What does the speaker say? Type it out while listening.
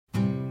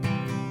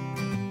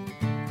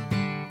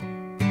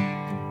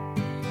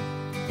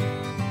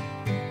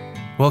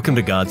Welcome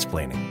to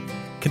Godsplaining,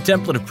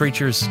 Contemplative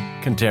Preachers,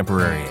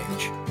 Contemporary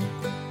Age.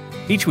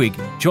 Each week,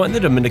 join the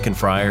Dominican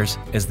friars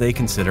as they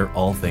consider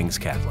all things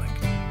Catholic.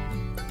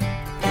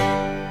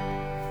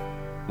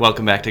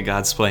 Welcome back to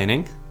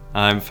Godsplaining.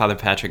 I'm Father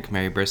Patrick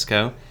Mary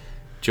Briscoe,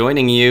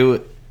 joining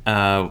you,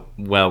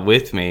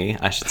 with me,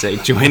 I should say,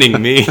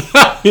 joining me,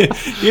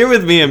 here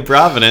with me in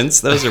Providence,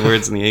 those are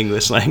words in the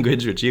English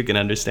language which you can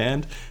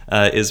understand,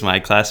 is my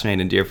classmate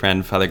and dear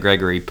friend, Father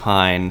Gregory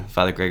Pine.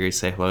 Father Gregory,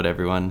 say hello to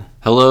everyone.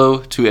 Hello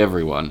to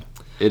everyone.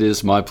 It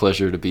is my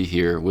pleasure to be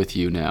here with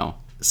you now.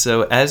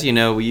 So, as you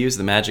know, we use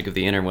the magic of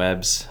the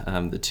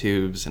interwebs, the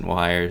tubes and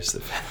wires, the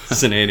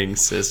fascinating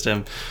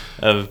system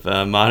of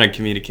modern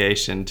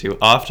communication to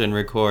often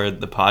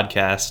record the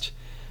podcast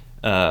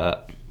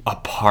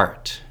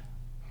apart.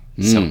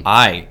 So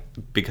I,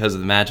 because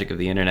of the magic of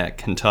the internet,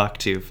 can talk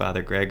to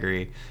Father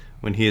Gregory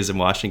when he is in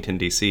Washington,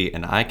 D.C.,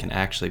 and I can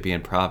actually be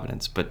in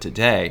Providence. But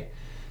today,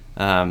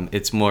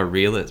 it's more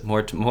real, it's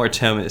more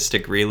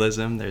Thomistic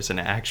realism. There's an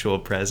actual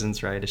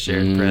presence, right? A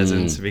shared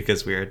presence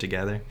because we are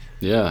together.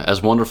 Yeah,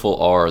 as wonderful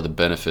are the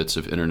benefits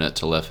of internet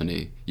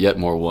telephony, yet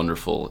more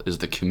wonderful is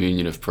the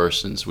communion of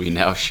persons we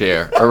now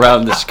share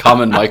around this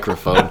common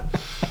microphone.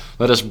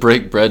 Let us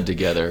break bread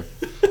together.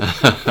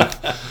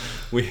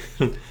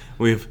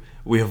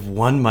 We have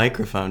one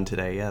microphone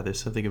today. Yeah,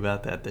 there's something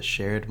about that. The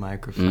shared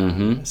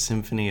microphone, a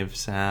symphony of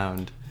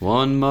sound.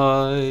 One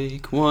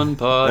mic, one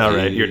body. All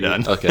right, you're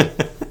done. Okay.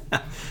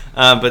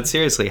 But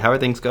seriously, how are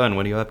things going?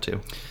 What are you up to?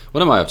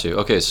 What am I up to?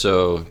 Okay,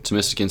 so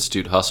Thomistic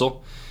Institute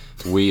hustle.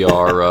 We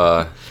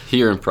are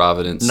here in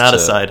Providence. Not a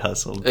side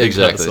hustle.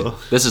 Exactly. Hustle.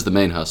 This is the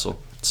main hustle.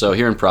 So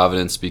here in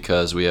Providence,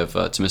 because we have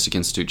a Thomistic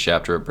Institute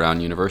chapter at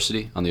Brown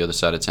University on the other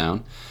side of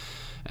town.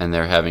 And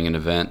they're having an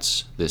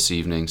event this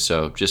evening,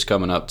 so just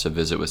coming up to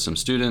visit with some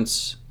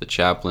students, the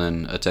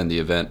chaplain, attend the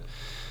event,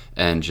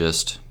 and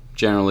just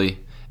generally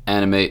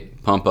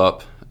animate, pump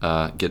up,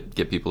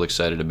 get people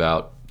excited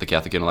about the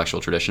Catholic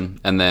intellectual tradition.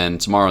 And then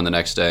tomorrow and the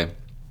next day,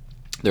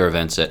 there are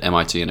events at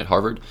MIT and at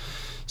Harvard.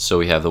 So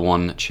we have the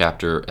one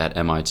chapter at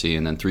MIT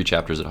and then 3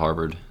 chapters at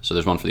Harvard. So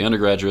there's one for the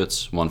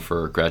undergraduates, one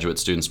for graduate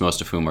students,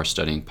 most of whom are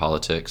studying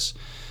politics,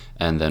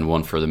 and then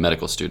one for the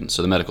medical students.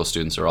 So the medical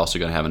students are also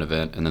going to have an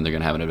event, and then they're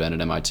going to have an event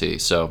at MIT.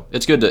 So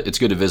it's good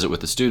to visit with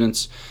the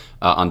students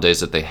on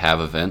days that they have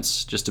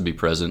events, just to be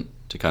present,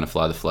 to kind of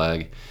fly the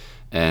flag,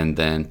 and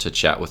then to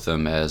chat with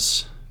them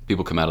as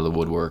people come out of the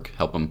woodwork,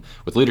 help them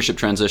with leadership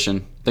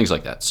transition, things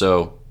like that.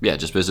 So yeah,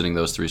 just visiting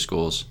those 3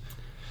 schools.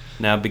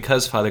 Now,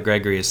 because Father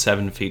Gregory is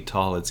 7 feet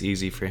tall, it's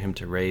easy for him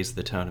to raise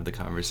the tone of the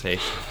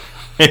conversation.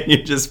 And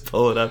you just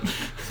pull it up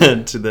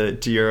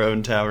to your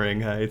own towering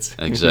heights.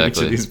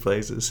 Exactly. To these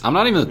places. I'm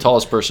not even the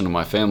tallest person in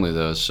my family,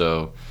 though,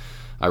 so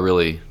I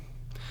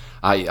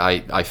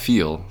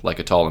feel like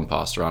a tall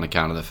imposter on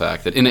account of the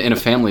fact that in a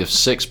family of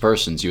 6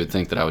 persons, you would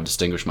think that I would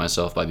distinguish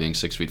myself by being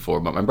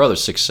 6'4", but my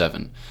brother's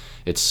 6'7".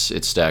 It's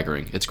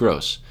staggering. It's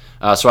gross.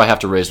 So I have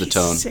to raise the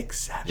tone.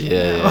 6'7".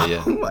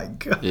 Yeah. Oh my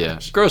god. Yeah,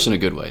 gross in a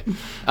good way.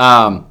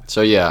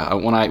 So yeah,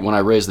 when I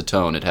raise the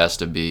tone, it has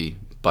to be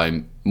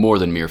by more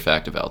than mere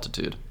fact of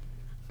altitude.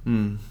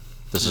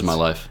 This is my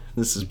life.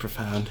 This is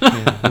profound.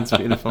 Yeah, that's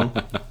beautiful.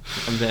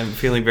 I'm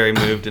feeling very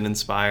moved and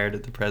inspired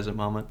at the present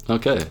moment.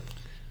 Okay.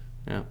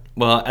 Yeah.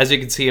 Well, as you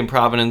can see in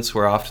Providence,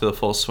 we're off to the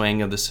full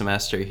swing of the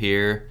semester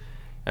here.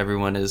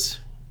 Everyone is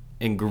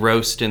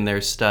engrossed in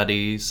their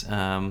studies.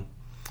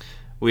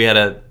 We had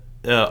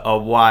a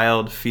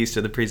wild feast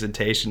of the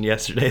presentation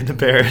yesterday in the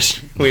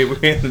parish. We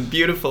had a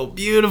beautiful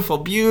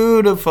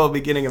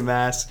beginning of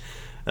Mass,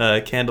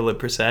 candlelit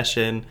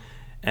procession,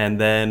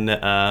 and then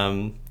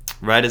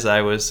right as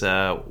I was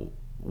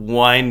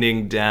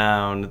winding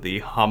down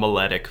the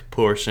homiletic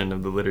portion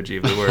of the Liturgy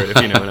of the Word,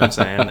 if you know what I'm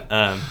saying,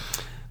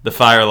 the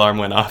fire alarm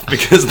went off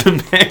because of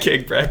the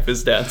pancake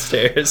breakfast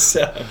downstairs.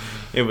 So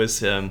it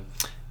was a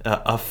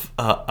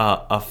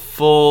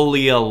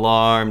fully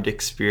alarmed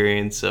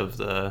experience of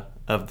the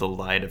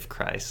light of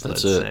Christ.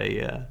 That's let's it. say,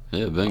 yeah.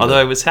 Yeah, bingo. Although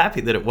I was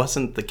happy that it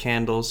wasn't the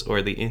candles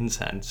or the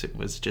incense; it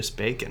was just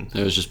bacon.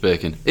 It was just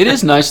bacon. It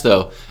is nice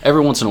though,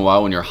 every once in a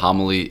while when your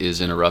homily is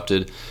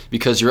interrupted,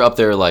 because you're up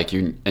there like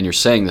you're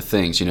saying the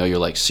things, you're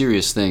like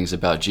serious things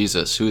about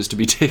Jesus, who is to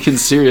be taken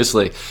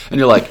seriously, and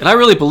you're like, and I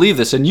really believe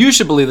this, and you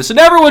should believe this, and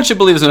everyone should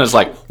believe this, and it's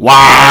like,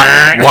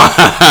 wah.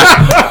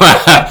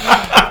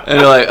 And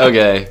you're like,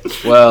 okay,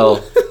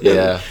 well,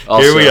 yeah.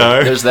 Also, here we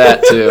are. There's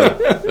that too.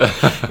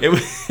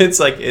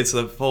 It's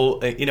the full,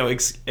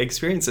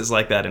 experiences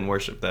like that in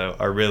worship though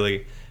are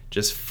really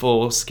just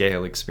full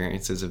scale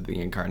experiences of the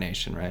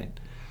incarnation, right?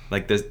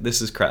 Like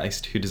this is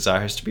Christ who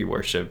desires to be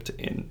worshipped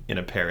in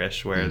a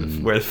parish where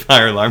the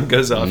fire alarm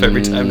goes off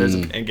every time there's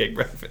a pancake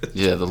breakfast.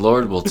 Yeah, the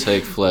Lord will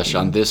take flesh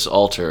on this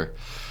altar,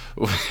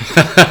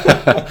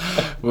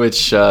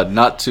 which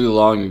not too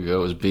long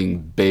ago was being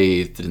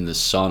bathed in the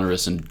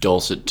sonorous and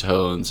dulcet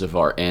tones of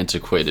our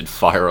antiquated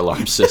fire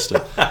alarm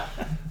system.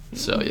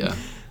 So yeah.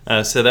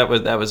 So that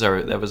was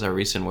our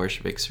recent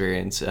worship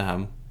experience,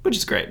 which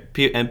is great,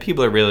 and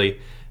people are really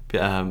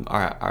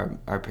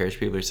our parish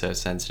people are so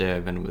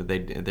sensitive, and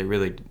they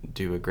really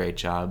do a great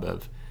job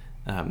of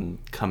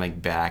coming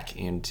back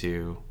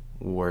into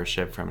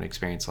worship from an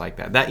experience like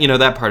that.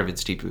 That part of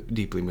it's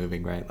deeply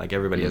moving, right? Like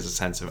everybody has a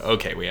sense of,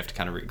 okay, we have to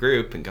kind of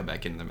regroup and come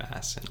back into the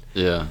mass,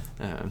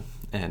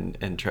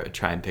 and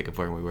try and pick up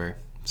where we were.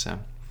 So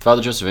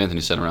Father Joseph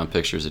Anthony sent around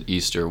pictures at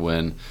Easter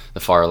when the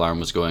fire alarm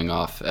was going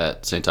off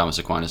at St. Thomas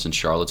Aquinas in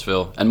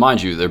Charlottesville. And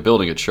mind you, they're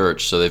building a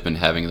church, so they've been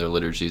having their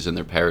liturgies in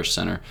their parish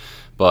center.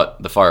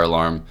 But the fire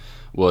alarm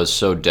was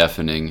so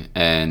deafening,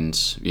 and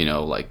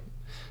like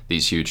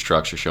these huge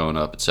trucks are showing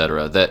up,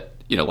 etc., that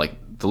like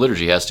the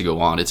liturgy has to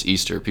go on. It's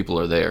Easter. People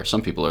are there.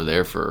 Some people are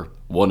there for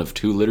one of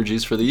 2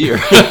 liturgies for the year.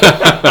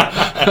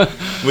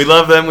 We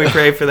love them. We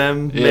pray for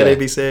them. May they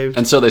be saved.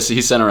 And so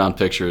he sent around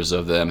pictures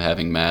of them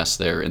having mass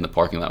there in the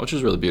parking lot, which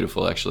was really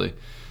beautiful, actually.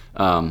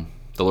 The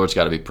Lord's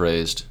got to be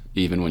praised,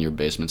 even when your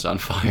basement's on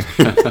fire.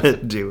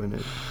 Doing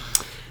it.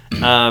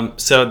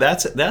 So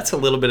that's a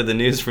little bit of the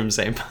news from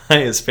St.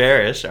 Pius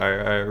Parish,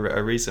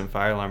 our recent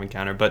fire alarm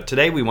encounter. But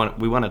today we want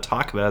to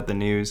talk about the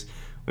news.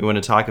 We want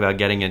to talk about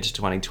getting into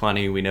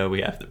 2020. We know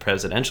we have the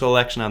presidential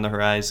election on the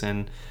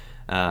horizon.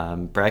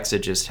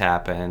 Brexit just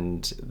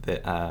happened.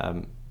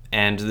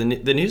 And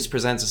the news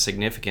presents a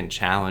significant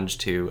challenge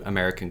to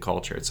American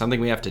culture. It's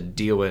something we have to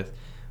deal with.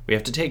 We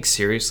have to take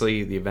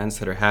seriously the events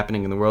that are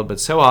happening in the world,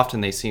 but so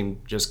often they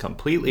seem just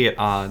completely at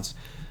odds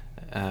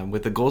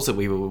with the goals that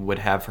we would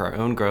have for our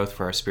own growth,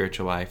 for our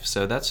spiritual life.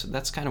 So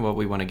that's kind of what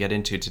we want to get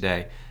into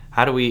today.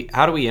 How do we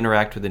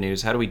interact with the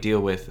news? How do we deal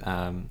with?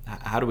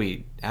 How do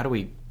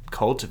we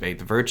cultivate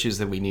the virtues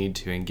that we need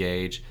to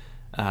engage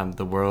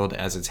the world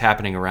as it's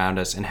happening around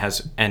us,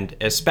 and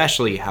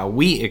especially how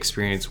we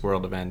experience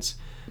world events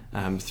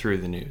through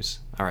the news.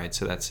 All right,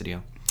 so that's the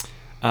deal.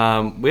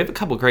 We have a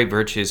couple great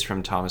virtues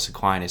from Thomas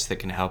Aquinas that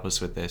can help us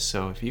with this.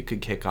 So if you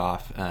could kick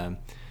off,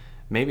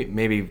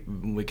 maybe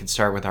we could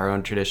start with our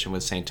own tradition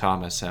with St.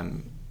 Thomas.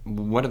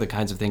 What are the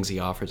kinds of things he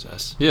offers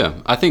us?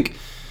 Yeah, I think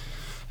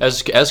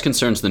as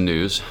concerns the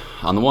news,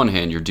 on the one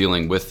hand, you're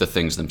dealing with the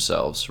things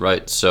themselves,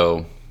 right?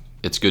 So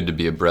it's good to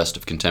be abreast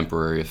of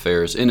contemporary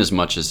affairs in as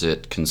much as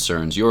it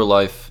concerns your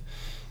life,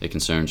 it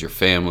concerns your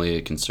family,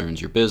 it concerns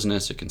your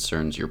business, it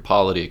concerns your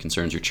polity, it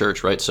concerns your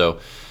church, right?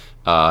 So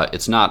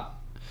it's not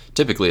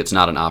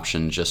an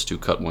option just to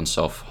cut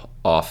oneself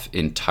off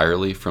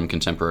entirely from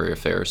contemporary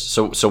affairs.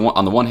 So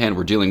on the one hand,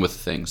 we're dealing with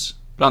things,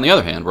 but on the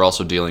other hand, we're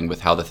also dealing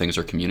with how the things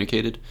are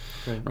communicated,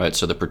 right?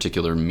 So the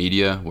particular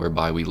media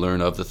whereby we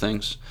learn of the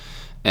things.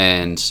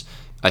 And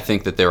I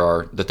think that there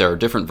are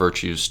different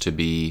virtues to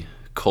be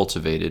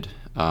cultivated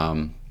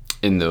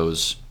in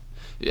those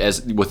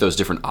with those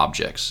different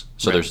objects.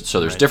 So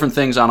there's different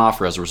things on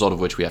offer, as a result of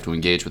which we have to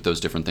engage with those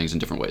different things in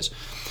different ways.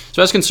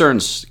 So as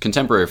concerns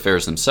contemporary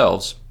affairs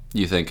themselves,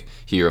 you think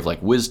here of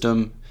like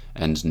wisdom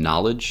and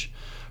knowledge,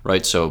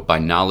 right? So by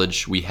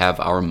knowledge, we have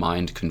our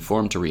mind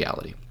conformed to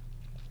reality.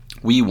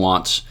 We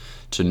want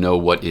to know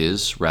what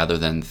is, rather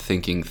than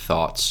thinking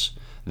thoughts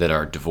that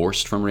are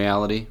divorced from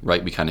reality,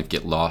 right? We kind of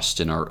get lost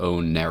in our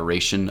own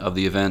narration of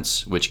the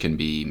events, which can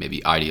be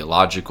maybe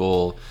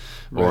ideological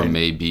or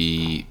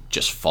maybe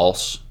just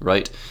false,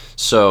 right?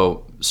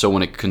 So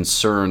when it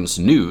concerns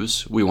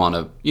news, we want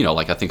to,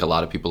 like I think a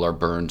lot of people are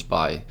burned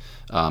by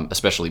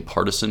especially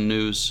partisan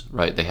news,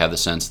 right? They have the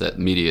sense that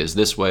media is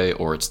this way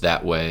or it's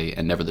that way,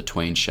 and never the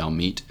twain shall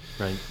meet.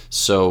 Right.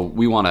 So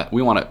we want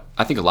to.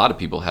 I think a lot of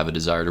people have a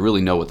desire to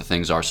really know what the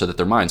things are, so that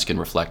their minds can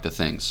reflect the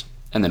things.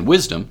 And then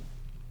wisdom,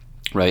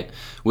 right?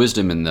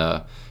 Wisdom in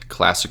the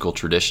classical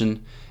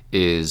tradition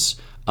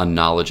is a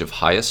knowledge of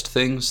highest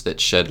things that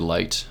shed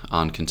light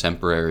on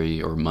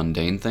contemporary or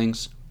mundane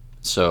things.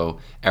 So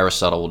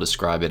Aristotle will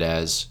describe it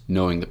as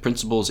knowing the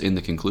principles in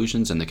the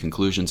conclusions and the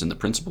conclusions in the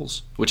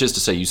principles, which is to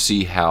say you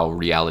see how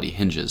reality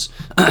hinges.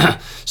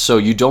 So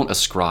you don't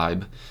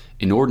ascribe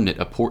inordinate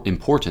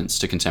importance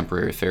to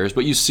contemporary affairs,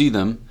 but you see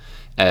them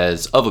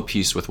as of a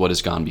piece with what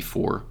has gone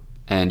before.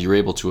 And you're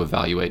able to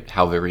evaluate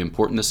how very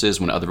important this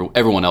is when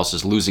everyone else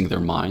is losing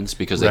their minds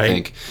because they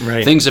think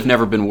things have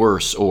never been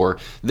worse, or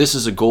this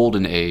is a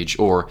golden age,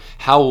 or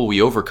how will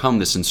we overcome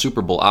this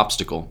insuperable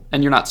obstacle?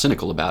 And you're not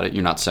cynical about it.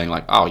 You're not saying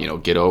like,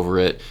 get over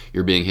it.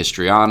 You're being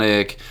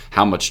histrionic.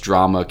 How much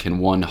drama can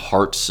one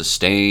heart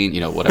sustain?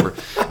 Whatever.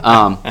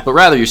 But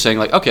rather you're saying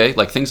like, okay,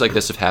 like things like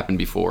this have happened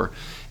before.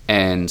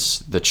 And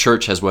the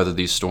church has weathered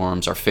these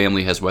storms. Our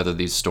family has weathered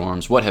these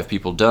storms. What have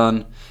people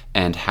done?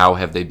 And how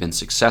have they been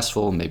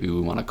successful? Maybe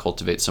we want to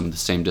cultivate some of the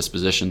same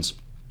dispositions.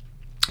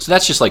 So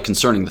that's just like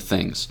concerning the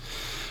things.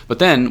 But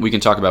then we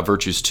can talk about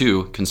virtues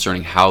too,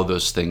 concerning how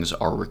those things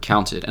are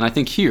recounted. And I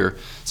think here,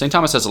 St.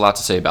 Thomas has a lot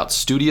to say about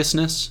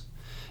studiousness.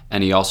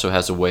 And he also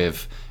has a way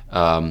of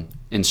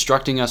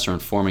instructing us or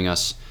informing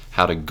us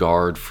how to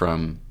guard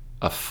from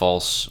a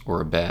false or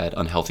a bad,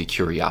 unhealthy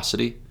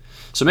curiosity.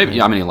 So maybe,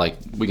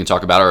 we can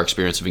talk about our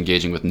experience of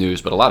engaging with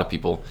news, but a lot of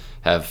people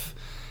have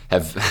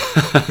have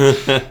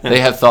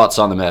they have thoughts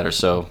on the matter.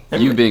 So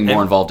you being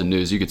more involved in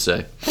news, you could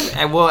say.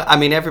 Well, I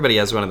mean, everybody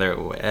has their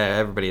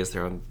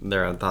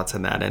own thoughts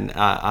on that, and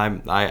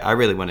I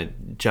really want to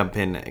jump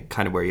in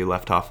kind of where you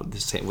left off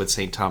with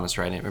St. Thomas,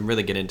 right, and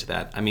really get into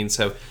that. I mean,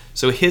 so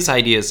his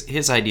ideas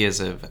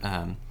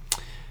of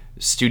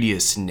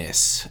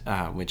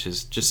studiousness, which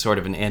is just sort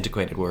of an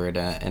antiquated word,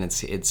 and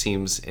it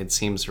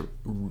seems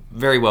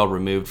very well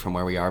removed from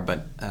where we are.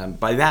 But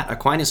by that,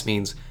 Aquinas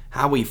means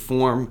how we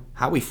form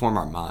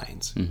our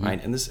minds,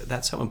 right? And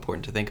that's so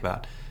important to think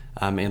about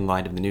in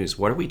light of the news.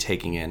 What are we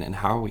taking in, and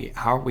how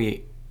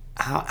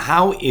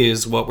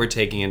is what we're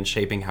taking in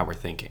shaping how we're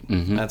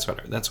thinking? That's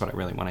what I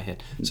really want to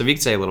hit. So if you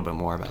could say a little bit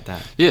more about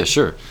that. Yeah,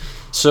 sure.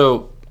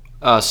 So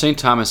St.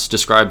 Thomas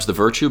describes the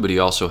virtue, but he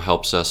also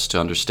helps us to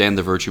understand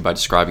the virtue by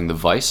describing the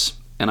vice.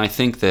 And I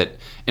think that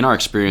in our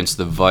experience,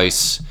 the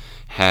vice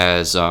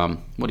has,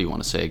 what do you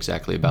want to say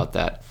exactly about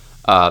that?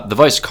 The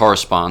vice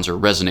corresponds or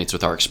resonates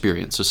with our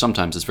experience, so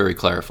sometimes it's very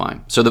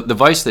clarifying. So the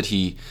vice that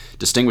he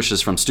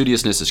distinguishes from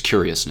studiousness is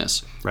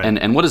curiousness. Right.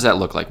 And what does that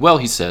look like? Well,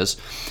 he says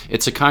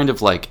it's a kind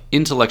of like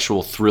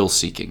intellectual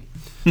thrill-seeking.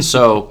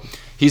 So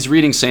he's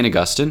reading St.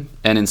 Augustine,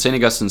 and in St.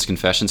 Augustine's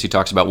Confessions, he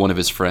talks about one of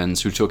his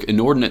friends who took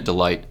inordinate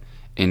delight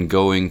in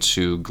going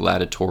to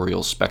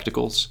gladiatorial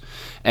spectacles.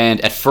 And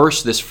at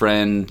first, this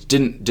friend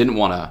didn't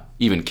want to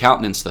even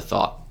countenance the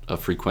thought of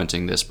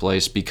frequenting this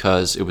place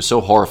because it was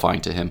so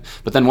horrifying to him.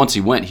 But then once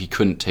he went, he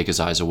couldn't take his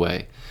eyes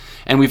away.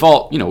 And we've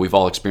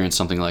all experienced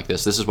something like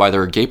this. This is why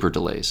there are gaper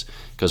delays,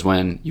 because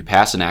when you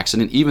pass an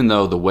accident, even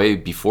though the way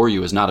before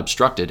you is not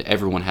obstructed,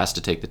 everyone has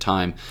to take the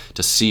time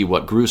to see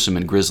what gruesome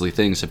and grisly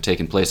things have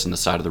taken place on the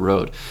side of the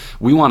road.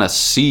 We want to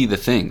see the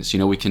things.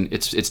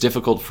 It's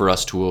difficult for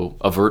us to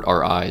avert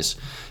our eyes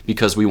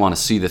because we want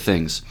to see the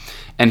things.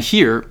 And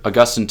here,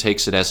 Augustine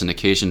takes it as an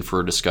occasion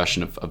for a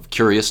discussion of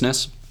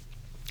curiousness.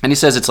 And he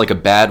says it's like a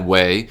bad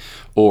way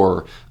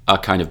or a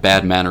kind of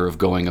bad manner of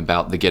going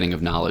about the getting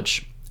of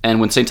knowledge. And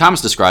when St.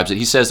 Thomas describes it,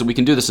 he says that we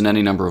can do this in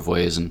any number of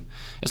ways, and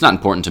it's not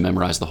important to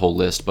memorize the whole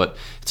list, but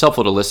it's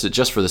helpful to list it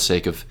just for the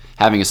sake of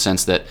having a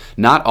sense that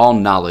not all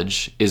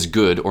knowledge is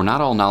good, or not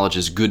all knowledge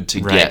is good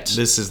to get.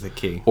 This is the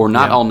key. Or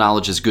not all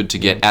knowledge is good to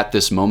get at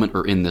this moment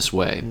or in this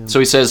way. So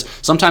he says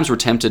sometimes we're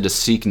tempted to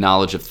seek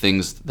knowledge of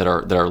things that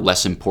are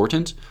less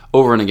important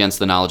over and against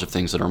the knowledge of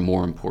things that are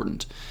more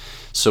important.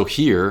 So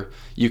here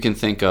you can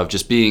think of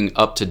just being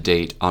up to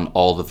date on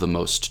all of the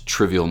most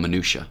trivial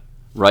minutia.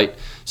 Right,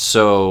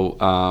 so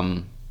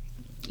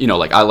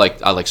like I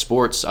like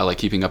sports. I like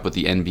keeping up with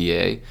the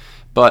NBA,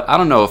 but I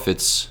don't know if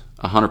it's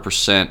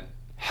 100%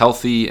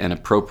 healthy and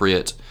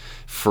appropriate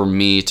for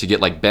me to get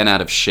like bent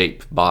out of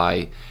shape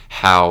by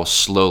how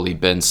slowly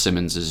Ben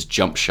Simmons'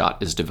 jump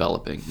shot is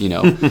developing.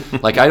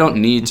 Like I don't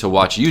need to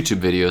watch YouTube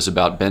videos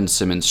about Ben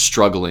Simmons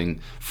struggling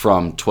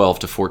from 12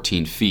 to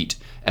 14 feet.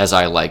 As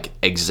I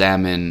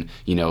examine,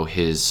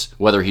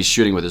 whether he's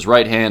shooting with his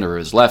right hand or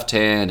his left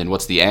hand, and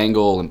what's the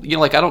angle, and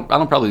I don't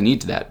probably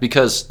need that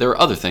because there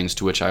are other things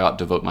to which I ought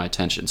to devote my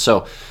attention.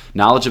 So,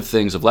 knowledge of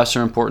things of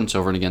lesser importance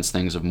over and against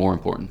things of more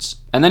importance.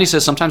 And then he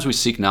says sometimes we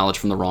seek knowledge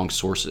from the wrong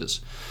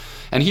sources,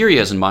 and here he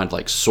has in mind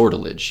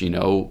sortilege.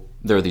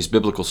 There are these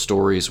biblical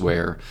stories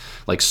where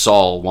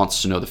Saul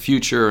wants to know the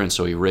future, and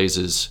so he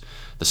raises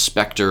the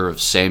specter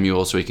of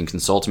Samuel so he can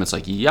consult him. It's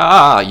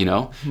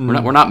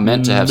we're not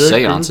meant to have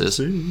seances.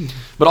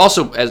 But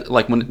also, as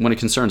when it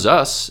concerns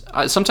us,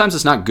 sometimes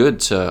it's not good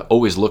to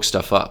always look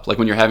stuff up. Like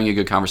when you're having a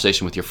good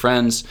conversation with your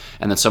friends,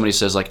 and then somebody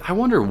says I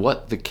wonder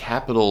what the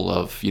capital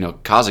of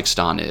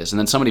Kazakhstan is, and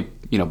then somebody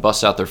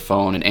busts out their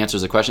phone and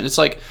answers the question. It's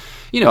I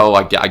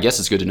guess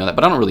it's good to know that,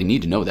 but I don't really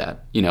need to know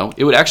that.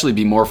 It would actually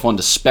be more fun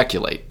to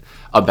speculate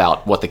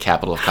about what the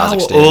capital of Kazakhstan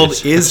is. How old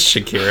is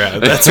Shakira?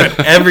 That's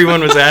what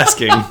everyone was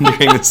asking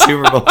during the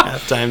Super Bowl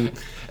halftime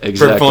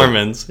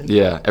performance.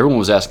 Yeah, everyone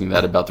was asking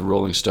that about the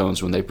Rolling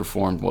Stones when they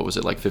performed,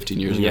 15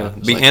 years ago?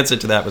 The answer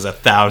to that was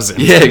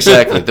 1,000. Yeah,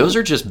 exactly. Those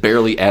are just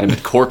barely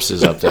animate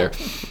corpses up there.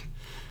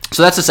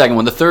 So that's the second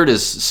one. The third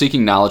is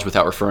seeking knowledge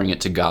without referring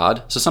it to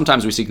God. So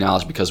sometimes we seek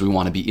knowledge because we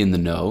want to be in the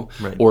know,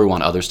 right, or we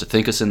want others to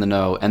think us in the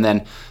know. And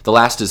then the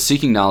last is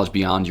seeking knowledge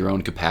beyond your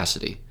own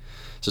capacity.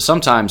 So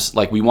sometimes,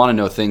 we want to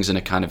know things in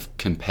a kind of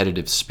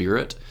competitive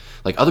spirit.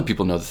 Other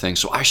people know the things,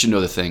 so I should know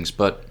the things,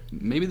 but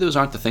maybe those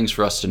aren't the things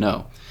for us to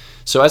know.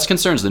 So as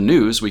concerns the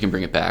news, we can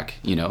bring it back,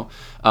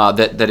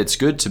 that it's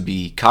good to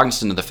be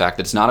cognizant of the fact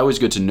that it's not always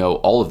good to know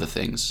all of the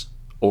things,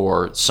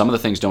 or some of the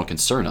things don't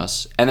concern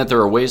us, and that there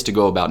are ways to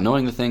go about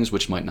knowing the things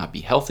which might not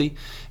be healthy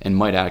and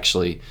might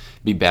actually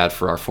be bad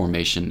for our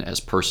formation as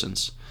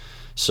persons.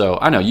 So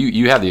I know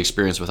you have the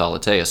experience with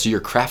Aletheia, so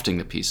you're crafting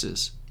the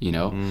pieces,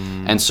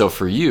 and so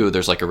for you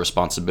there's a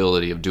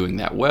responsibility of doing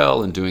that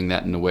well and doing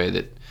that in a way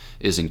that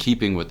is in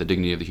keeping with the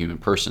dignity of the human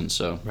person.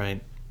 So right,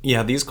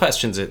 yeah, these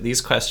questions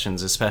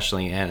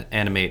especially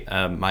animate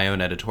my own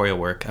editorial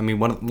work. I mean,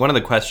 one of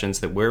the questions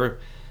that we're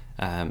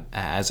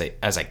as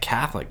a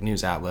Catholic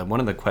news outlet, one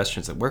of the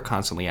questions that we're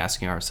constantly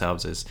asking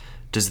ourselves is,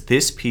 does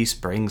this piece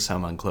bring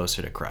someone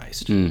closer to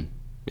Christ?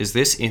 Is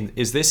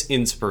this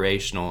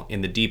inspirational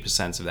in the deepest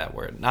sense of that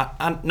word?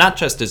 Not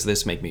just does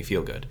this make me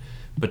feel good,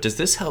 but does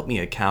this help me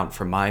account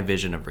for my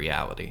vision of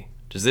reality?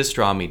 Does this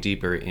draw me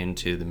deeper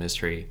into the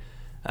mystery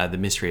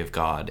of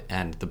God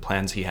and the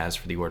plans He has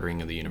for the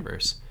ordering of the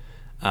universe?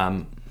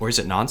 Or is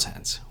it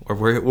nonsense? Or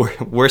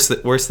worse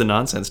the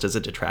nonsense, does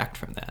it detract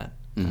from that?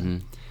 Mm-hmm.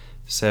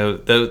 So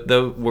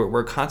though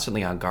we're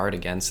constantly on guard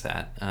against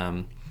that.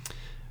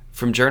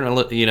 From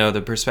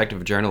the perspective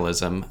of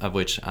journalism, of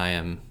which I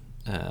am,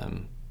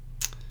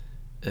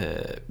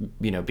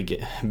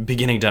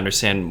 beginning to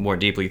understand more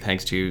deeply,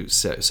 thanks to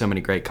so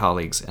many great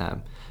colleagues,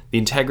 the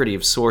integrity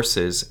of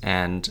sources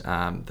and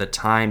the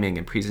timing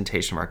and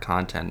presentation of our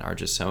content are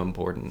just so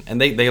important, and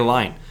they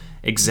align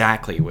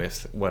exactly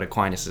with what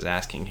Aquinas is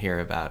asking here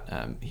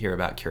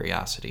about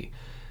curiosity.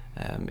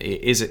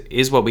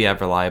 Is what we have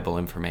reliable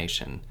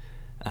information?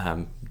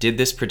 Did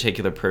this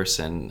particular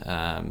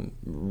person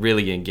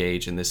really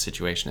engage in this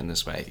situation in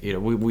this way?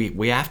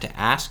 We have to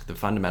ask the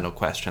fundamental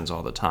questions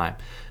all the time,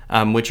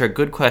 which are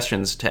good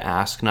questions to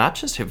ask, not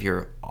just if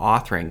you're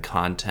authoring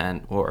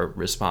content or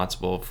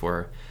responsible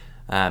for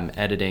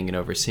editing and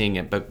overseeing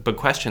it, but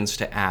questions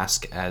to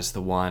ask as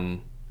the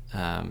one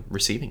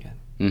receiving it.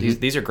 Mm-hmm.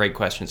 These are great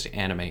questions to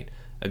animate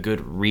a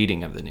good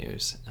reading of the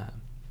news.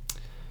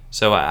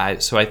 So I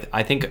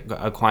think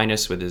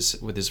Aquinas, with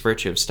his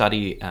virtue of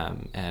study,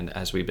 and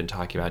as we've been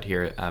talking about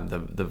here,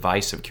 the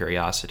vice of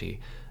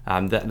curiosity,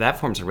 that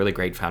forms a really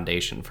great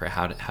foundation for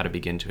how to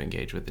begin to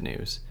engage with the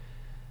news.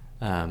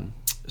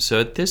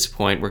 So at this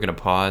point, we're going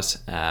to pause,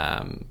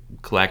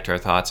 collect our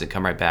thoughts, and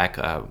come right back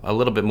a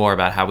little bit more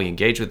about how we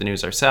engage with the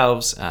news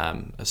ourselves,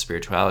 a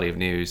spirituality of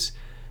news,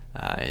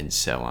 and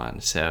so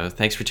on. So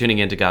thanks for tuning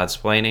in to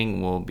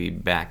Godsplaining. We'll be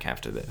back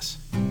after this.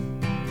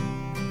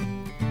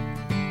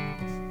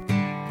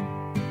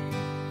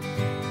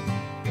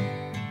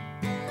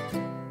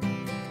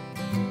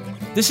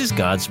 This is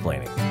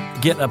Godsplaining.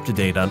 Get up to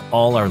date on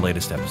all our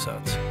latest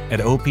episodes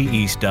at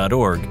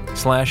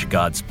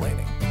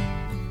opeast.org/Godsplaining.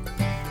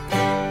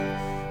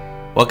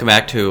 Welcome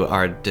back to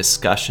our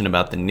discussion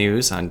about the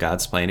news on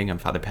Godsplaining. I'm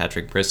Father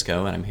Patrick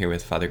Briscoe, and I'm here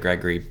with Father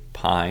Gregory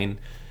Pine.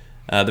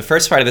 The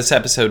first part of this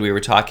episode, we were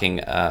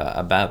talking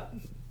about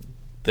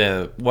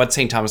what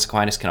St. Thomas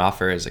Aquinas can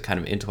offer as a kind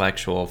of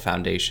intellectual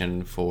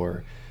foundation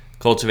for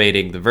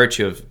cultivating the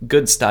virtue of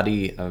good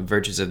study,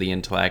 virtues of the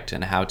intellect,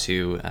 and how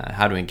to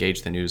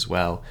engage the news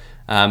well.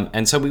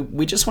 And so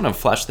we just want to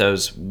flesh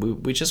those.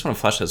 We just want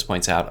to flesh those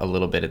points out a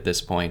little bit at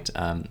this point.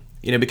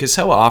 Because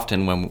so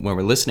often when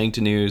we're listening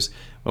to news,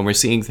 when we're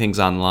seeing things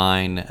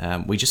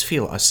online, we just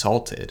feel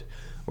assaulted,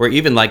 or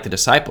even like the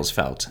disciples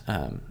felt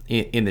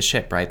in the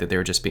ship, right? That they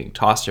were just being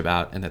tossed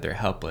about and that they're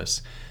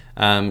helpless.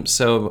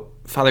 So,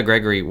 Father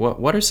Gregory,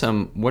 what are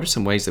some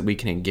ways that we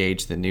can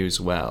engage the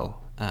news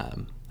well?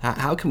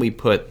 How can we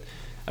put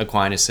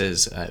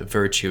Aquinas'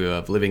 virtue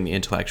of living the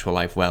intellectual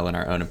life well in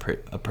our own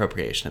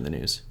appropriation of the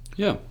news?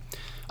 Yeah.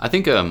 I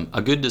think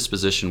a good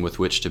disposition with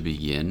which to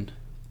begin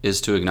is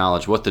to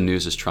acknowledge what the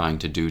news is trying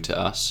to do to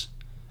us,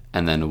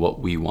 and then what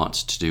we want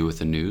to do with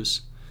the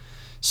news.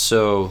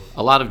 So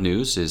a lot of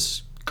news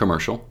is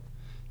commercial,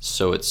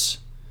 so it's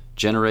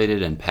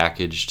generated and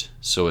packaged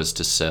so as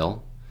to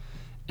sell.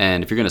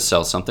 And if you're going to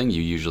sell something,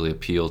 you usually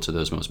appeal to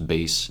those most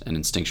base and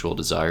instinctual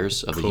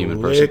desires of the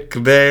human person.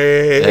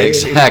 Clickbait.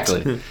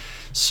 Exactly.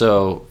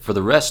 So for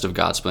the rest of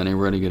Godsplaining,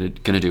 we're going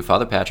to do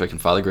Father Patrick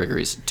and Father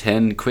Gregory's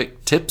 10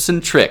 quick tips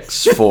and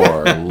tricks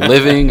for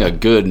living a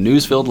good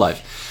news-filled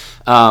life.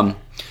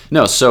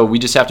 So we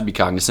just have to be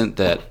cognizant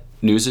that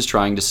news is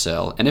trying to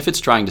sell. And if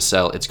it's trying to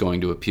sell, it's going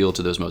to appeal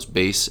to those most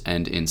base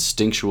and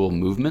instinctual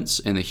movements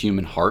in the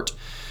human heart,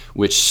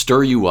 which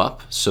stir you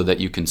up so that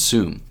you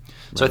consume.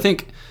 Right. So I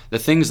think the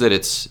things that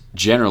it's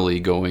generally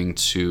going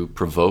to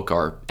provoke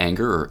are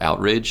anger or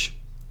outrage,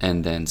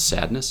 and then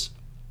sadness.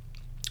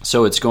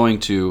 So it's going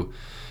to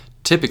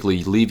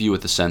typically leave you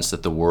with the sense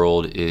that the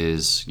world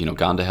is,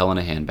 gone to hell in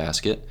a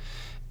handbasket,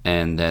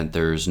 and that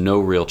there's no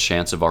real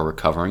chance of our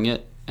recovering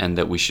it, and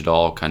that we should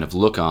all kind of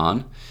look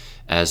on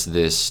as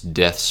this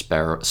death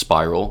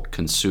spiral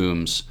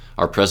consumes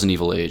our present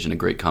evil age in a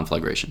great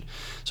conflagration.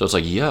 So it's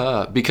like,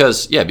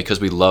 because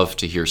we love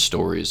to hear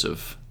stories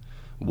of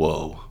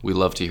woe. We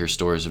love to hear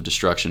stories of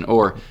destruction,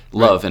 or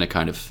love in a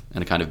kind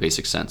of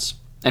basic sense.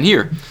 And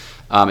here,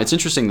 it's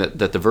interesting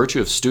that the virtue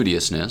of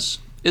studiousness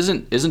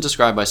isn't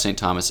described by St.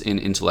 Thomas in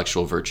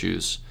intellectual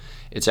virtues.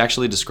 It's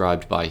actually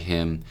described by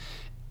him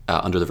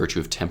under the virtue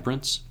of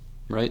temperance,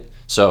 right?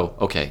 So,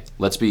 okay,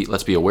 let's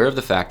be aware of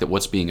the fact that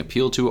what's being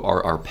appealed to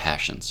are our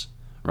passions,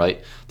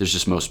 right? There's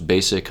just most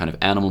basic kind of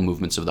animal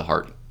movements of the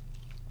heart.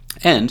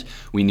 And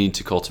we need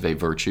to cultivate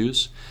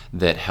virtues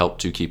that help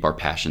to keep our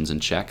passions in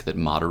check, that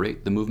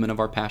moderate the movement of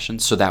our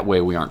passions, so that way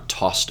we aren't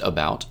tossed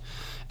about,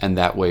 and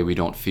that way we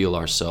don't feel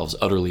ourselves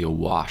utterly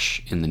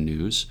awash in the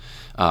news,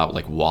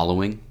 like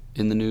wallowing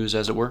in the news,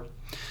 as it were.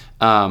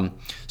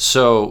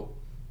 So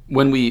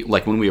when we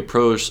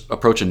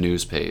approach a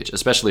news page,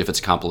 especially if it's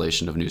a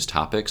compilation of news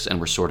topics and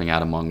we're sorting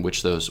out among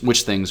which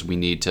things we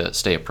need to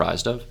stay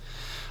apprised of,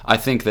 I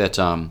think that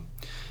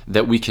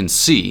that we can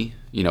see,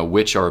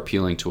 which are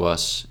appealing to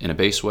us in a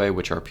base way,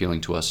 which are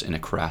appealing to us in a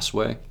crass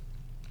way.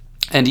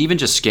 And even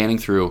just scanning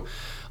through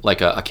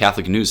like a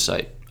Catholic news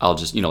site, I'll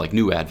just, like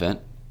New Advent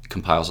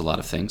compiles a lot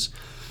of things.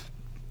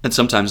 And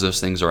sometimes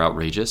those things are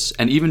outrageous.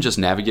 And even just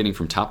navigating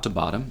from top to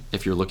bottom,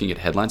 if you're looking at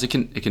headlines, it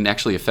can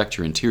actually affect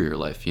your interior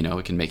life.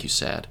 It can make you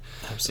sad.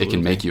 Absolutely. It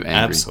can make you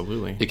angry.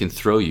 Absolutely. It can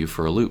throw you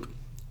for a loop.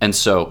 And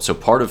so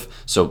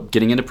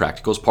getting into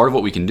practicals, part of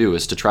what we can do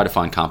is to try to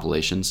find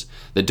compilations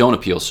that don't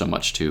appeal so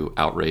much to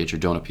outrage or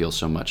don't appeal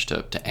so much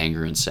to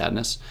anger and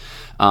sadness,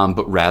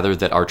 but rather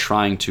that are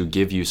trying to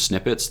give you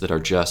snippets that are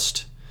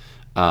just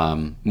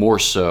more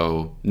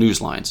so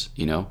news lines.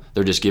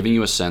 They're just giving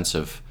you a sense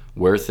of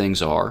where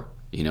things are,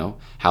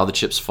 how the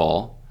chips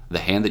fall, the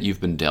hand that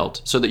you've been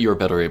dealt, so that you're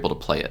better able to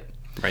play it.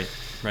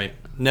 Right.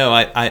 No,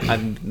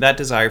 I that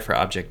desire for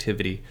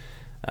objectivity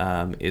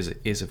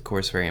is of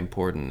course very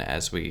important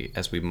as we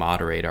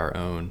moderate our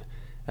own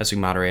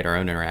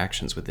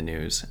interactions with the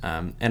news.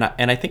 And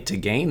I think to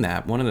gain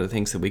that, one of the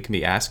things that we can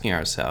be asking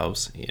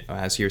ourselves,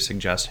 as you're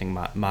suggesting,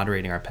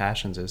 moderating our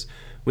passions, is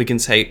we can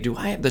say, do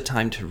I have the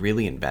time to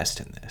really invest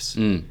in this?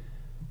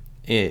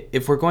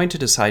 If we're going to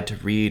decide to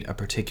read a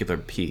particular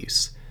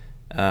piece,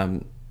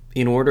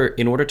 in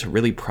order to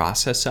really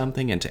process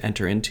something and to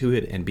enter into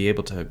it and be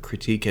able to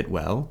critique it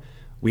well,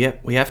 we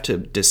have to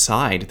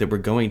decide that we're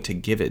going to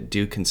give it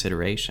due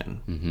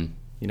consideration. Mm-hmm.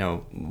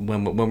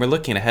 When we're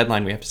looking at a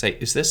headline, we have to say,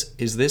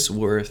 is this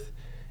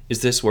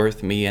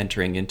worth me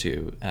entering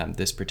into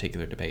this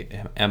particular debate?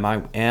 Am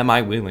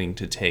I willing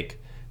to take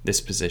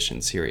this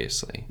position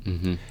seriously?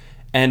 Mm-hmm.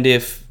 And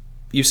if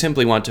you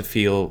simply want to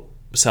feel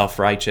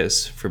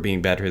self-righteous for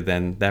being better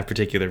than that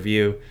particular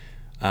view,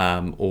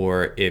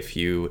 or if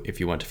you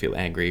want to feel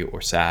angry or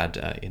sad,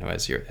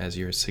 as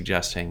you're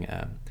suggesting,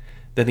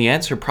 then the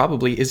answer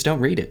probably is don't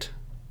read it.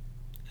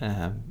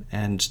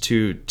 And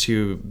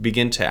to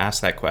begin to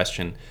ask that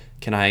question,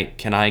 can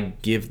I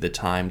give the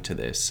time to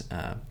this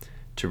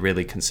to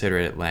really consider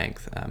it at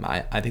length?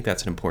 I think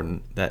that's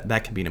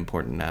that can be an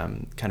important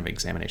kind of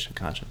examination of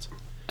conscience.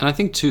 And I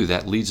think too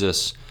that leads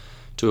us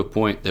to a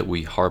point that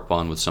we harp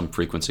on with some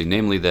frequency,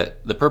 namely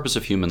that the purpose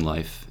of human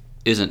life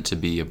isn't to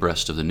be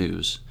abreast of the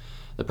news.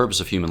 The purpose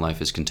of human life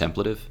is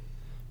contemplative,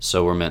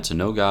 so we're meant to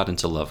know God and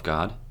to love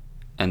God,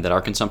 and that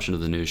our consumption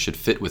of the news should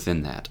fit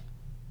within that.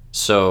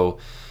 So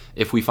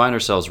if we find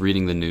ourselves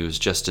reading the news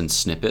just in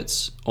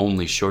snippets,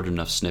 only short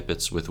enough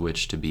snippets with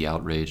which to be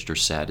outraged or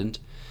saddened,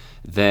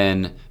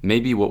 then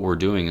maybe what we're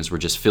doing is we're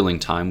just filling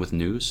time with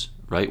news,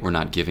 right? We're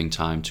not giving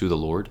time to the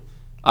Lord.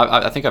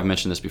 I think I've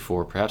mentioned this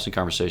before, perhaps in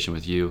conversation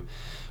with you,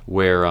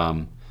 where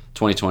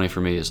 2020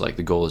 for me is like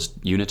the goal is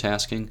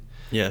unitasking.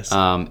 Yes.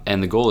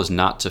 And the goal is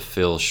not to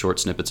fill short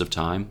snippets of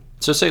time.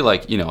 So say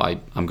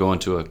I'm going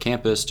to a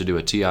campus to do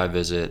a TI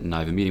visit, and I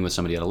have a meeting with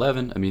somebody at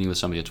 11, a meeting with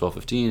somebody at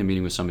 12:15, a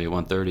meeting with somebody at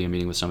 1:30, a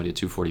meeting with somebody at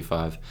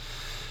 2:45.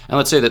 And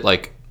let's say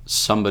that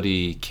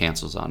somebody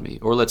cancels on me,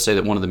 or let's say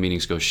that one of the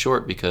meetings goes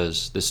short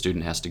because this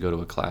student has to go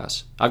to a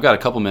class. I've got a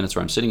couple minutes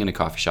where I'm sitting in a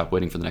coffee shop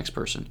waiting for the next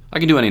person. I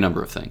can do any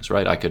number of things,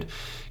 right? I could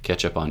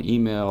catch up on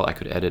email. I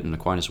could edit an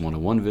Aquinas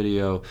 101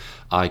 video.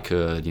 I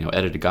could,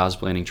 edit a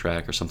gospelaining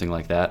track or something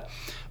like that.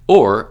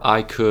 Or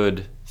I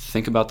could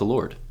think about the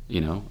Lord.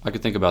 I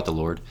could think about the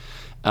Lord.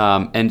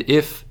 And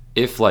if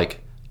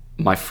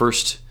my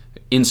first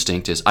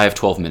instinct is I have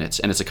 12 minutes,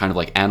 and it's a kind of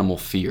like animal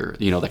fear,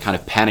 the kind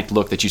of panicked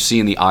look that you see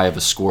in the eye of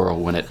a squirrel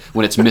when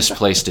it's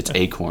misplaced its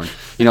acorn.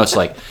 It's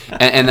like,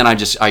 and then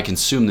I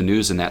consume the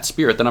news in that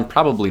spirit, then I'm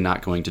probably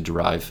not going to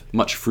derive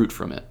much fruit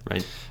from it.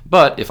 Right.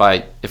 But if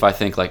I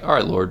think all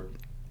right, Lord,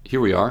 here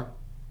we are,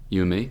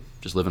 you and me,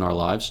 just living our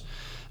lives.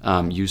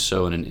 You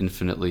so in an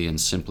infinitely and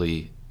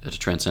simply a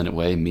transcendent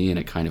way, me in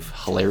a kind of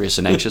hilarious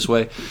and anxious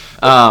way.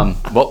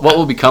 What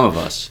will become of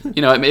us?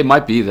 It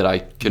might be that I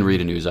can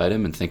read a news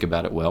item and think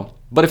about it well.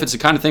 But if it's the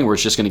kind of thing where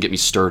it's just going to get me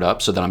stirred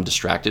up so that I'm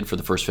distracted for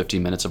the first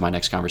 15 minutes of my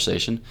next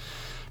conversation,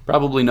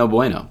 probably no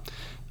bueno.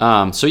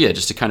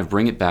 Just to kind of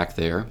bring it back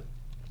there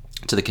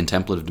to the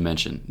contemplative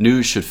dimension.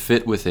 News should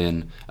fit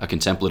within a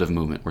contemplative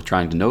movement. We're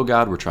trying to know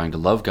God, we're trying to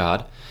love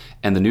God,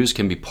 and the news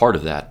can be part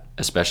of that,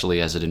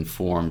 especially as it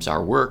informs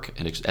our work,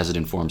 and as it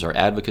informs our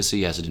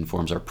advocacy, as it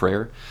informs our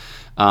prayer.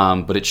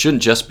 But it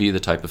shouldn't just be the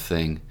type of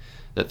thing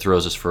that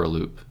throws us for a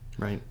loop.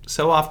 Right.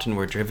 So often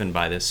we're driven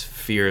by this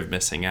fear of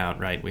missing out,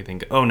 right? We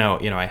think, oh no,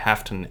 I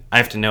have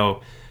to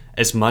know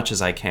as much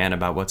as I can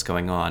about what's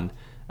going on.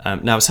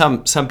 Now,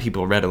 some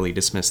people readily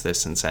dismiss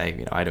this and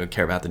say, I don't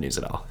care about the news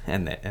at all,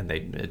 and they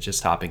just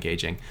stop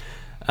engaging.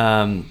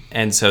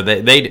 And so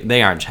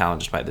they aren't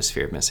challenged by this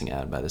fear of missing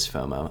out, by this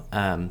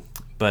FOMO.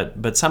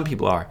 But some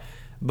people are.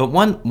 But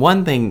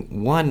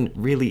one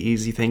really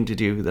easy thing to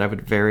do that I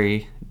would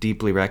very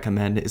deeply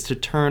recommend is to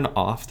turn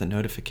off the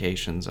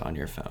notifications on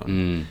your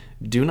phone.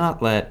 Do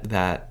not let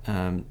that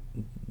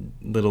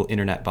little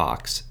internet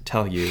box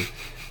tell you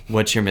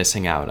what you're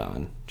missing out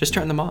on. Just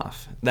turn them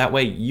off. That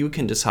way you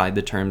can decide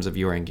the terms of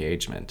your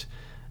engagement.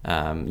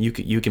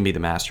 You can be the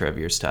master of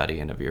your study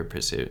and of your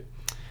pursuit.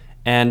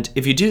 And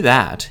if you do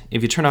that,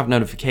 if you turn off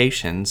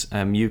notifications,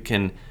 you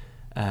can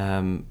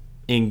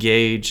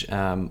engage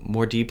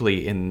more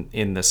deeply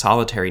in the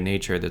solitary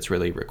nature that's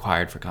really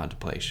required for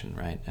contemplation,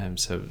 right?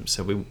 So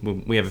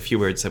we have a few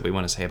words that we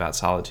want to say about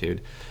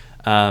solitude.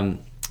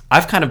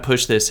 I've kind of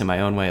pushed this in my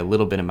own way a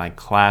little bit in my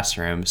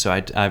classroom. So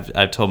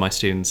I've told my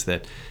students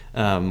that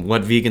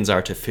what vegans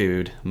are to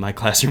food, my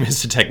classroom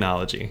is to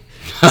technology.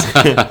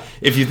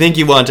 If you think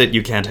you want it,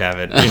 you can't have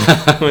it.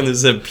 When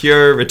there's a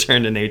pure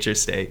return to nature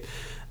state.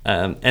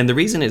 And the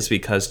reason is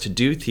because to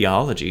do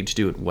theology, to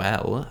do it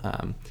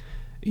well,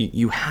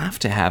 you have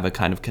to have a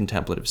kind of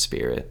contemplative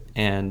spirit.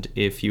 And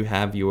if you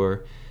have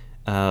your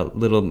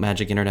little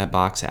magic internet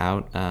box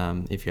out,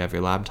 if you have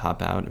your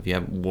laptop out, if you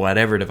have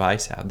whatever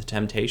device out, the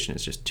temptation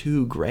is just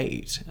too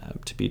great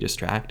to be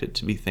distracted,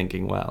 to be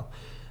thinking well.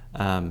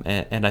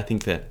 And I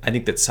think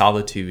that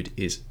solitude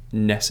is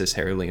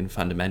necessarily and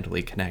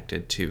fundamentally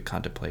connected to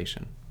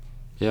contemplation.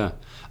 Yeah.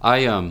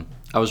 I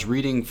was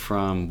reading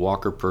from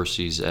Walker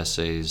Percy's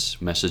essays,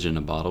 Message in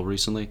a Bottle,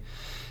 recently.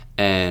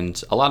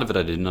 And a lot of it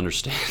I didn't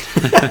understand,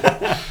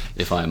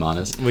 if I'm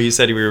honest. Well, you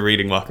said you were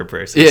reading Walker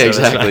Percy. Yeah, so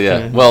exactly,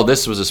 yeah. Well,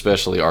 this was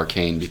especially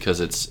arcane because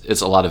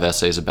it's a lot of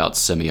essays about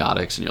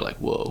semiotics, and you're like,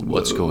 whoa,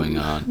 what's going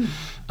on?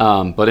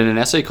 But in an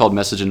essay called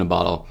Message in a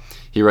Bottle,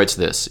 he writes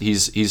this.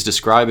 He's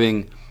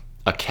describing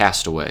a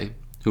castaway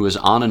who is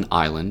on an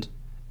island,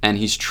 and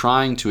he's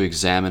trying to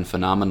examine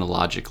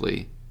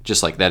phenomenologically,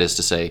 just like that is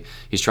to say,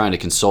 he's trying to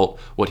consult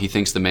what he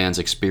thinks the man's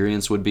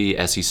experience would be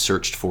as he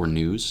searched for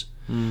news.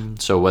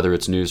 So whether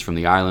it's news from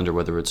the island or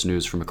whether it's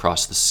news from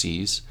across the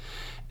seas.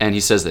 And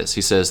he says this.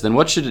 He says, then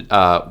what should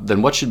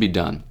be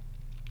done?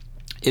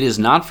 It is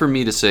not for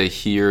me to say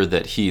here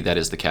that he, that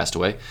is the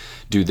castaway,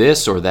 do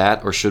this or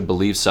that or should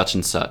believe such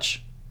and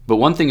such. But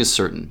one thing is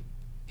certain.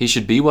 He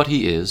should be what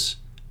he is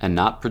and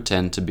not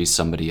pretend to be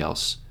somebody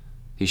else.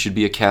 He should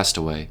be a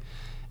castaway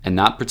and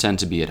not pretend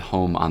to be at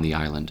home on the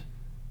island.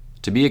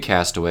 To be a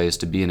castaway is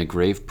to be in a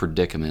grave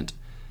predicament,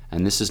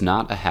 and this is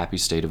not a happy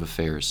state of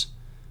affairs.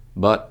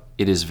 But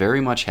it is very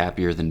much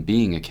happier than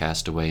being a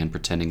castaway and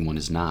pretending one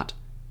is not.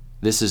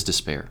 This is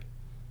despair.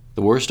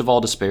 The worst of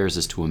all despairs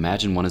is to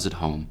imagine one is at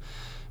home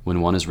when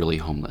one is really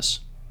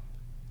homeless.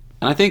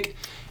 And I think,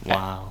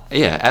 wow.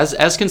 Yeah,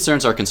 as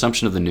concerns our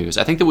consumption of the news,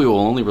 I think that we will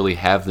only really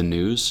have the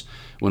news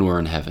when we're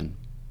in heaven.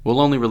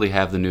 We'll only really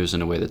have the news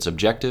in a way that's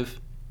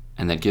objective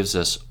and that gives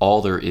us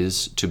all there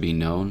is to be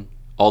known,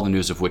 all the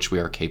news of which we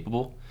are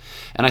capable.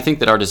 And I think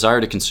that our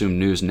desire to consume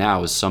news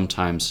now is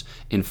sometimes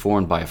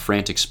informed by a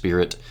frantic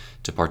spirit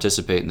to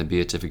participate in the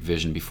beatific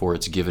vision before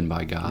it's given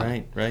by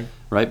God.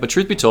 Right? But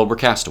truth be told, we're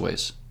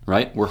castaways,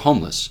 right? We're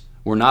homeless.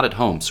 We're not at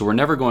home, so we're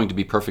never going to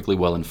be perfectly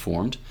well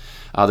informed.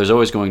 There's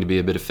always going to be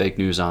a bit of fake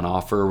news on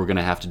offer. We're going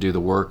to have to do the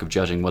work of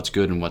judging what's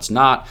good and what's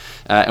not,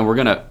 and we're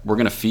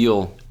gonna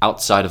feel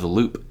outside of the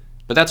loop.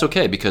 But that's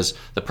okay, because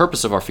the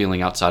purpose of our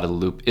feeling outside of the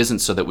loop isn't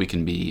so that we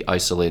can be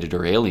isolated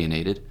or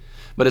alienated,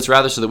 but it's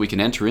rather so that we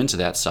can enter into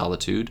that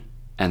solitude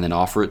and then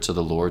offer it to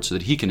the Lord so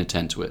that He can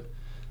attend to it.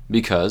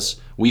 Because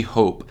we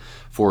hope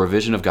for a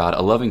vision of God,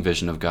 a loving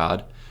vision of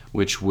God,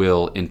 which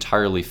will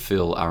entirely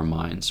fill our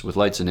minds with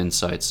lights and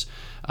insights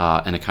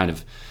and a kind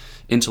of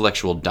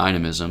intellectual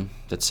dynamism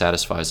that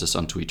satisfies us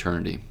unto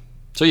eternity.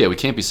 So yeah, we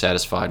can't be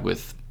satisfied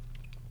with,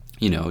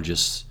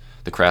 just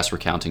the crass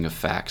recounting of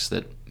facts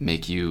that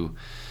make you,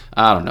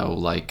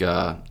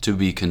 to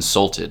be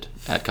consulted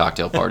at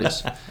cocktail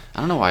parties. I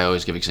don't know why I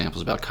always give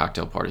examples about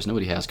cocktail parties.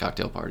 Nobody has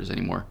cocktail parties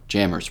anymore.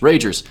 Jammers,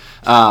 ragers.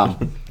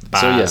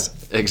 So yeah,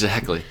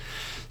 exactly.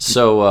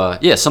 So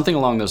something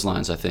along those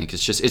lines. I think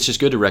it's just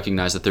good to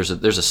recognize that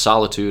there's a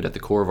solitude at the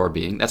core of our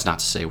being. That's not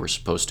to say we're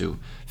supposed to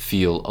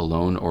feel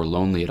alone or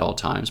lonely at all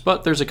times,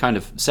 but there's a kind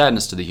of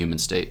sadness to the human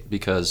state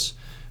because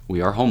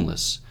we are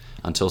homeless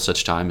until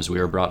such time as we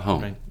are brought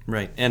home.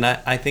 Right. And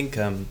I think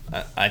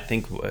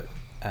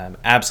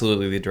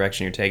absolutely the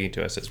direction you're taking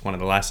to us is one of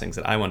the last things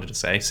that I wanted to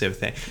say. So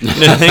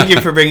thank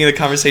you for bringing the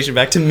conversation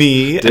back to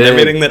me and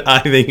everything that I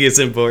think is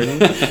important.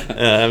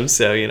 That's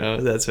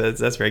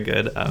very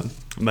good.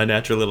 My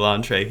natural little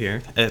entree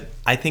here.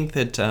 I think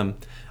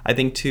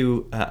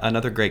too,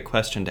 another great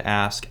question to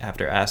ask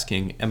after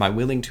asking, am I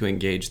willing to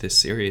engage this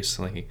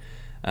seriously?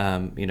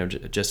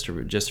 Just to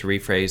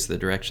rephrase the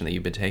direction that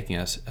you've been taking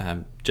us,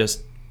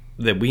 just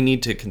that we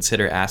need to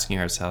consider asking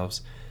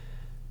ourselves,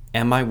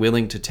 am I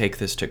willing to take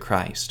this to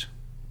Christ?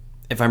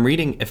 If I'm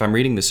reading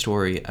the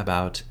story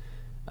about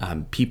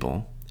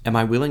people, am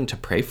I willing to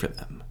pray for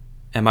them?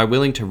 Am I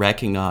willing to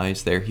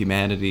recognize their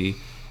humanity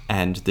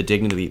and the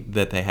dignity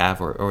that they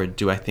have, or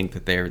do I think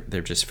that they're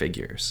just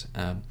figures?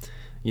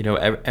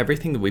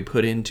 Everything that we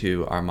put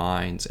into our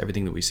minds,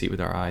 everything that we see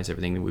with our eyes,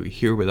 everything that we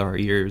hear with our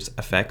ears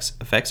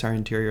affects our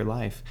interior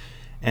life.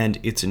 And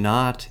it's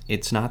not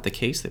the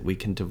case that we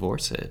can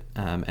divorce it.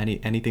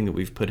 Anything that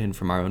we've put in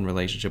from our own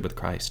relationship with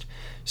Christ.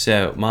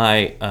 So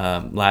my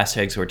last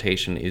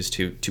exhortation is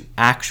to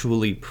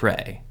actually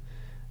pray,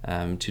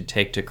 to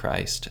take to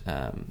Christ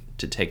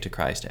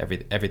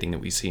everything that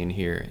we see and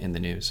hear in the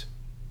news.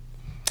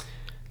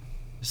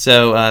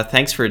 So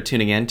thanks for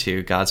tuning in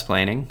to God's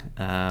Planning.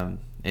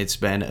 It's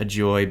been a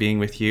joy being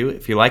with you.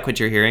 If you like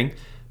what you're hearing,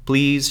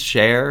 please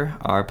share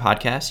our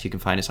podcast. You can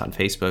find us on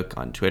Facebook,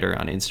 on Twitter,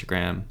 on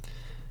Instagram.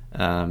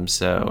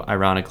 So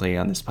ironically,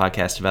 on this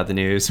podcast about the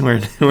news, we're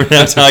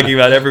now talking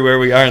about everywhere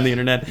we are on the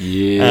internet.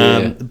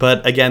 Yeah.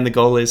 But again, the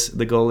goal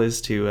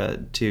is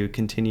to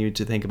continue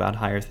to think about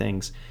higher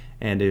things.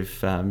 And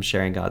if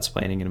sharing God's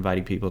planning and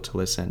inviting people to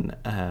listen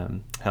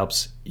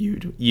helps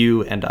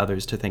you and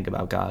others to think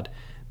about God,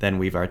 then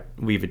we've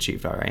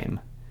achieved our aim.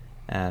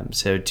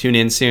 So tune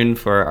in soon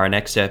for our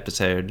next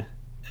episode.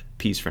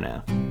 Peace for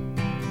now.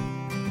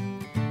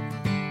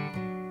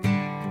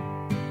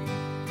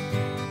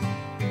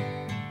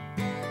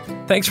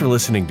 Thanks for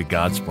listening to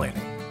God's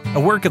Planning, a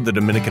work of the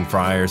Dominican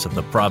Friars of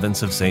the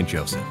Province of St.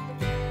 Joseph.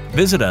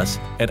 Visit us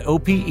at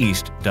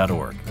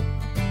opeast.org.